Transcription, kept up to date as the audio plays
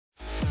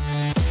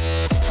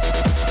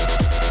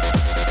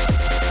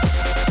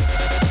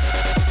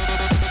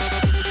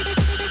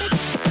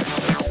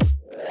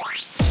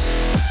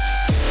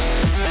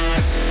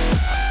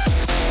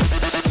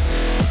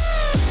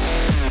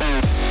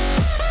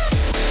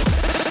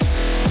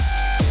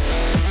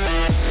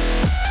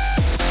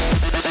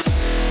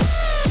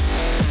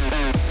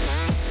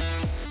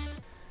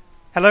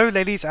Hello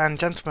ladies and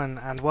gentlemen,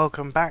 and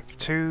welcome back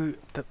to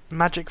the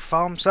Magic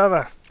Farm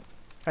server.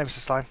 Hey Mr.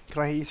 Slime,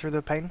 can I hit you through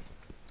the pane?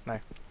 No.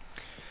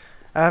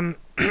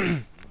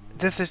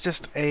 This is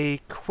just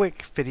a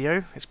quick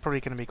video, it's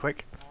probably going to be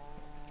quick,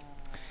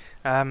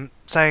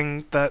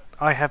 saying that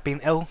I have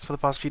been ill for the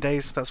past few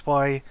days. That's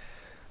why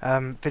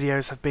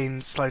videos have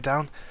been slowed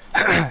down.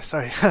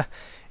 Sorry.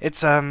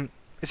 It's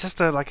just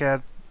like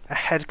a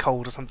head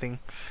cold or something.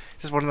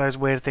 It's just one of those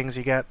weird things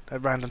you get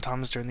at random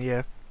times during the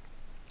year.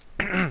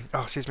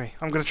 Oh, excuse me.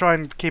 I'm going to try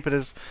and keep it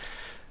as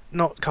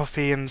not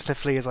coughy and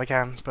sniffly as I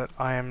can, but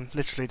I am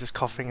literally just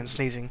coughing and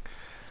sneezing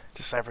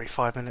just every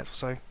 5 minutes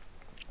or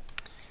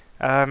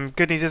so.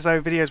 Good news is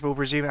though, videos will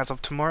resume as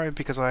of tomorrow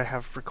because I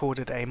have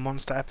recorded a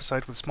monster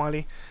episode with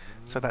Smiley,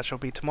 so that shall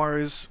be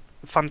tomorrow's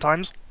fun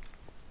times.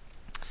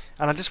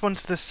 And I just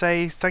wanted to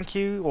say thank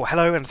you, or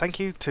hello and thank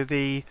you to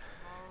the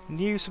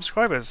new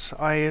subscribers.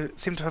 I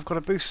seem to have got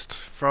a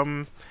boost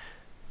from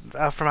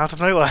out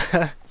of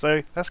nowhere,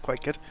 so that's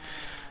quite good.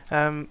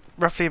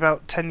 Roughly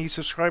about 10 new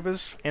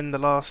subscribers in the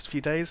last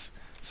few days,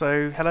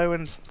 so hello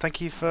and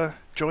thank you for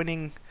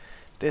joining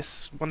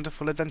this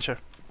wonderful adventure.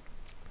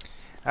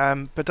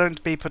 But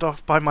don't be put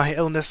off by my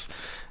illness.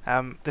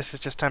 This is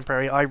just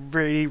temporary. I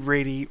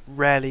really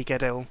rarely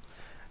get ill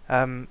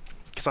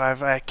because I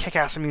have a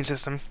kick-ass immune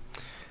system,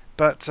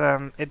 but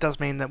it does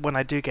mean that when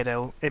I do get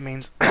ill, it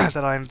means that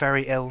I'm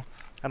very ill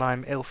and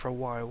I'm ill for a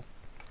while.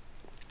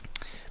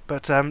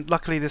 But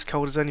luckily this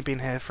cold has only been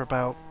here for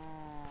about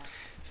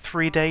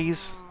 3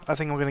 days. I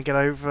think I'm going to get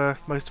over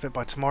most of it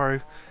by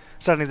tomorrow.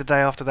 Certainly the day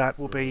after that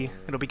it'll be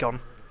gone.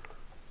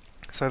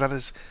 So that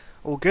is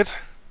all good.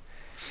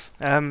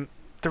 The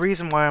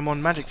reason why I'm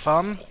on Magic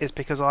Farm is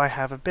because I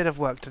have a bit of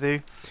work to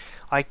do.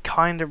 I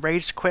kind of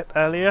rage quit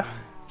earlier,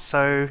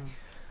 so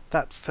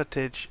that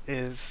footage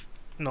is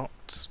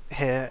not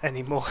here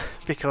anymore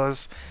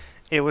because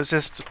it was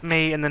just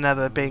me in the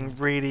Nether being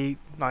really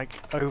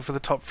like over the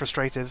top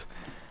frustrated.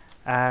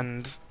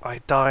 And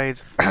I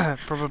died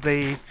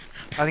probably,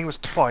 I think it was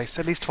twice,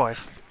 at least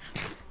twice,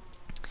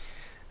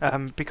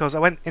 because I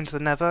went into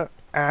the Nether,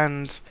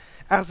 and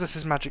as this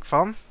is Magic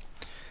Farm,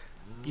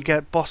 you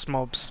get boss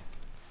mobs,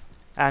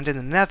 and in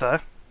the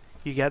Nether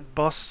you get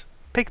boss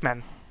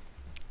pigmen,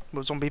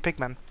 well, zombie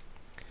pigmen,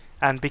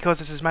 and because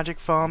this is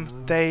Magic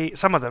Farm,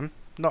 some of them,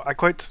 I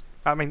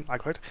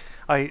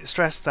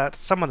stress that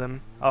some of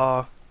them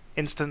are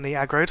instantly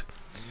aggroed.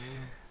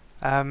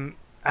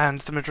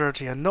 And the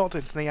majority are not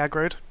instantly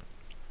aggroed,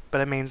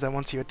 but it means that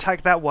once you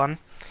attack that one,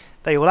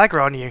 they will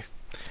aggro on you.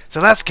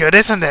 So that's good,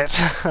 isn't it?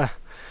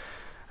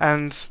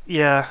 And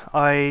yeah,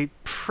 I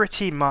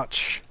pretty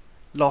much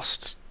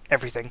lost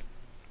everything.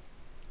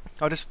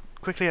 I'll just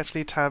quickly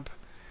actually tab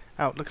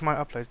out, look at my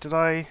uploads. Did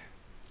I?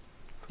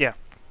 Yeah.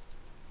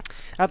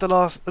 At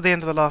the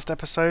end of the last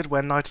episode,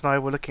 when Knight and I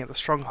were looking at the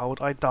stronghold,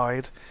 I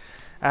died,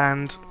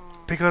 and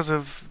because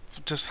of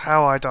just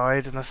how I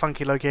died and the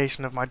funky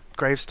location of my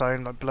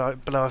gravestone, like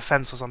below a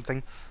fence or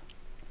something,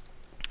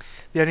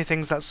 the only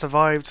things that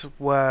survived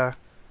were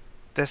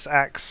this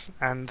axe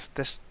and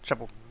this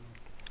shovel.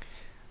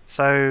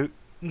 So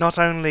not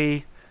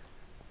only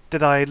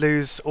did I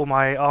lose all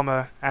my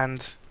armor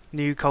and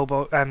new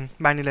cobalt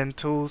manulin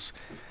tools,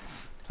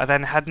 I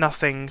then had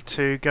nothing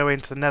to go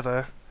into the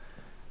Nether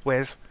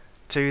with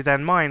to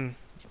then mine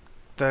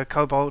the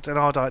cobalt and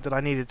ardite that I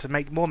needed to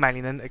make more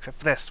manulin, except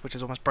for this, which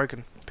is almost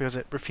broken because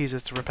it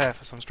refuses to repair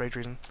for some strange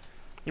reason.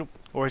 Yep.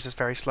 Or is just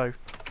very slow.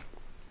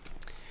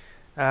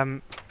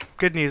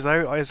 Good news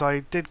though is I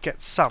did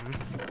get some.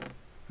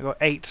 I got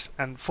 8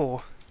 and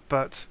 4,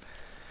 but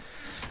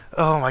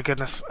oh my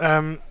goodness,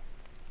 I'm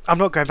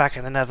not going back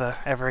in the Nether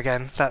ever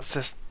again. That's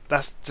just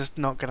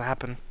not going to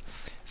happen.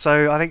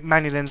 So I think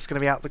manulin's going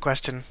to be out of the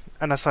question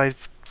unless I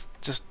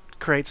just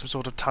create some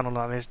sort of tunnel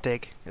and I just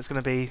dig. It's going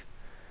to be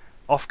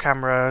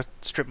off-camera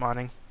strip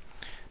mining,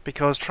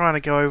 because trying to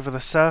go over the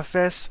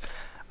surface,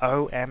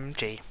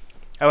 OMG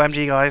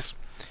guys.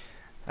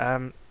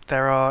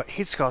 There are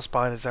heat scar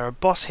spiders, there are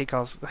boss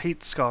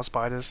heat scar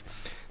spiders,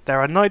 there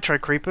are nitro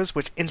creepers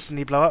which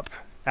instantly blow up,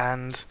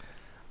 and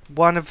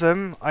one of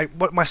them,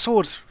 my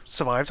sword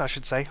survived, I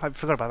should say, I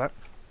forgot about that,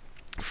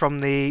 from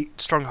the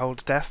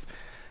stronghold death,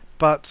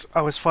 but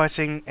I was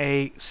fighting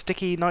a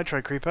sticky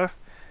nitro creeper,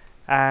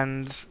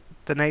 and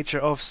the nature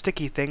of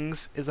sticky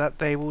things is that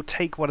they will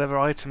take whatever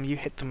item you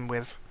hit them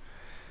with.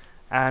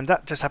 And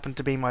that just happened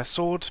to be my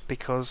sword,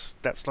 because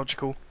that's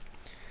logical.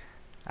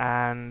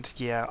 And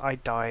yeah, I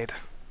died.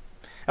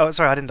 Oh,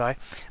 sorry, I didn't die.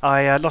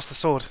 I lost the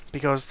sword,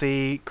 because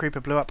the creeper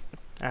blew up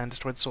and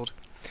destroyed the sword.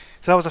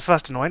 So that was the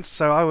first annoyance,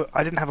 so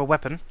I didn't have a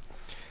weapon.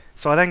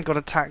 So I then got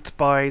attacked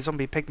by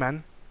zombie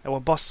pigmen, or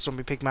boss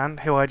zombie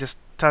pigman, who I just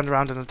turned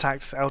around and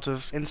attacked out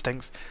of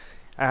instincts.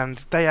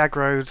 And they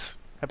aggroed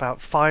about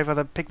 5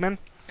 other pigmen.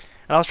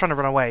 And I was trying to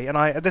run away, and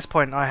at this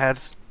point I had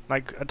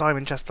like a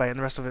diamond chestplate and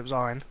the rest of it was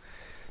iron.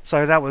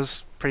 So that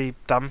was pretty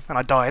dumb, and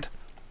I died.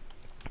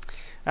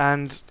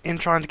 And in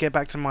trying to get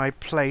back to my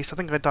place, I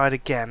think I died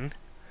again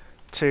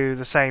to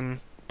the same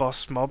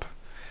boss mob.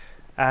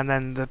 And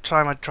then the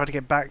time I tried to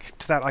get back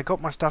to that, I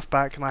got my stuff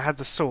back, and I had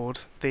the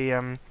sword,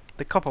 the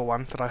copper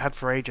one that I had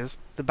for ages,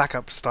 the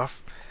backup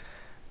stuff.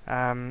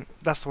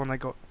 That's the one that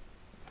got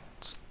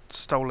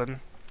stolen.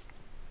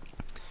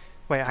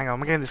 Wait, hang on,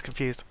 I'm getting this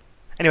confused.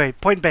 Anyway,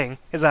 point being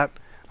is that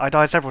I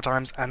died several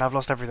times and I've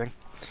lost everything.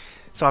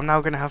 So I'm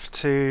now going to have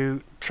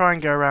to try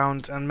and go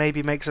around and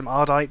maybe make some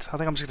Ardite. I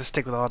think I'm just going to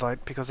stick with Ardite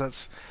because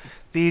that's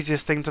the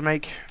easiest thing to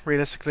make,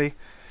 realistically.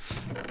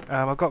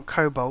 I've got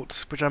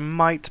Cobalt, which I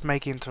might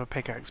make into a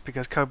pickaxe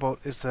because Cobalt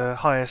is the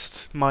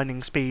highest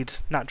mining speed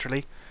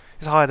naturally.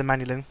 It's higher than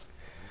Manulin.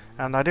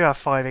 And I do have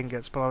 5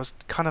 ingots, but I was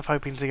kind of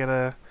hoping to get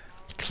a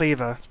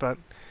cleaver, but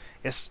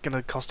it's going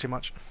to cost too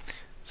much.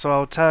 So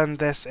I'll turn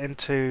this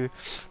into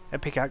a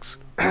pickaxe.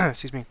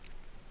 Excuse me.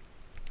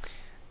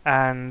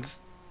 And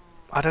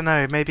I don't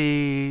know,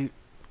 maybe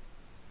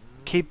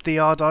keep the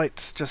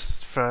Ardite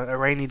just for a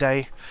rainy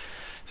day.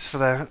 Just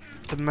for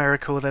the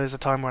miracle that is the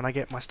time when I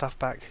get my stuff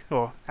back.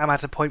 Or I'm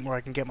at a point where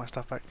I can get my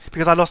stuff back.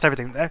 Because I lost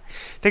everything there.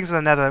 Things in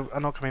the nether are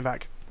not coming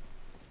back.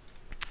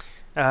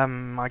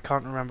 I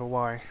can't remember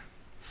why.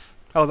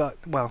 Oh,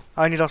 well,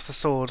 I only lost the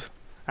sword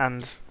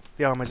and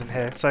the armor's in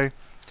here. So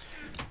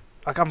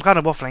I'm kind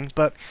of waffling,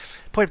 but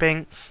point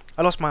being,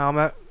 I lost my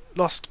armor,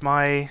 lost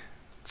my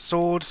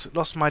sword,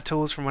 lost my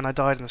tools from when I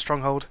died in the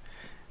stronghold,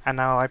 and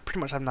now I pretty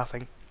much have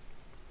nothing.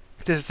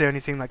 This is the only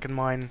thing that can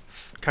mine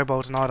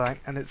cobalt and ardite,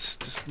 and it's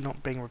just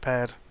not being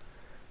repaired.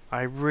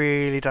 I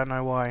really don't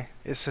know why.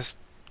 It's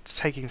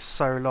taking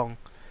so long.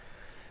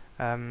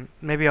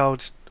 Maybe I'll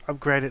just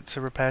upgrade it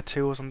to repair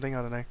 2 or something,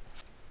 I don't know.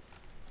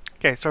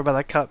 Okay, sorry about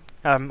that cut.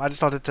 I just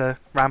started to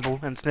ramble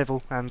and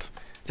snivel, and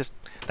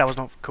that was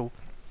not cool.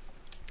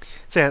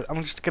 So yeah,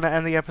 I'm just going to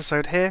end the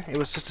episode here. It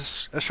was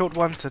just a short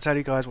one to tell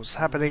you guys what's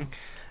happening,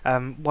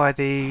 why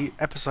the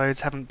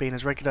episodes haven't been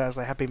as regular as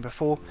they have been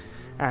before,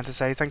 and to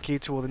say thank you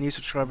to all the new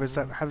subscribers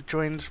that have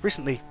joined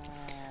recently.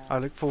 I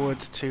look forward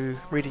to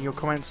reading your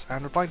comments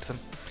and replying to them,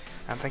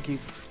 and thank you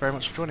very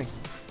much for joining.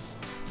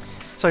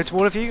 So to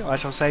all of you, I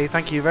shall say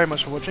thank you very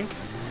much for watching,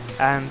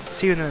 and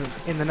see you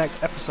in the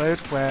next episode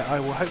where I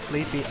will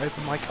hopefully be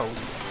over my cold.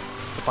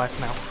 Goodbye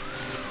for now.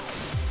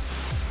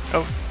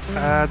 Oh,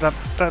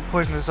 that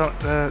poison is not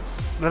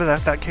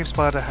that cave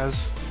spider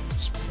has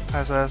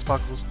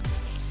sparkles.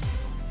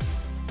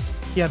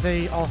 Yeah,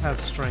 they all have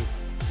strength,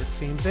 it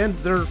seems, and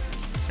they're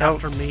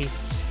after me.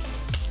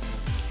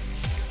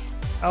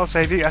 I'll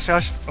save you.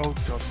 Actually, oh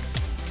god.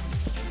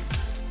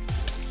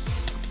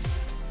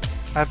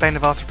 I have Bane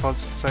of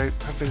Arthropods, so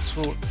hopefully this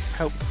will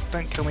help.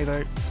 Don't kill me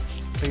though,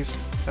 please.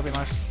 That'd be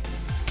nice.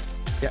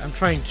 Yeah, I'm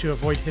trying to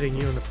avoid hitting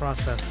you in the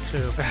process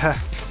too.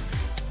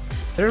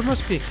 There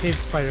must be a cave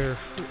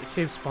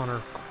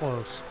spawner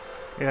close.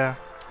 Yeah.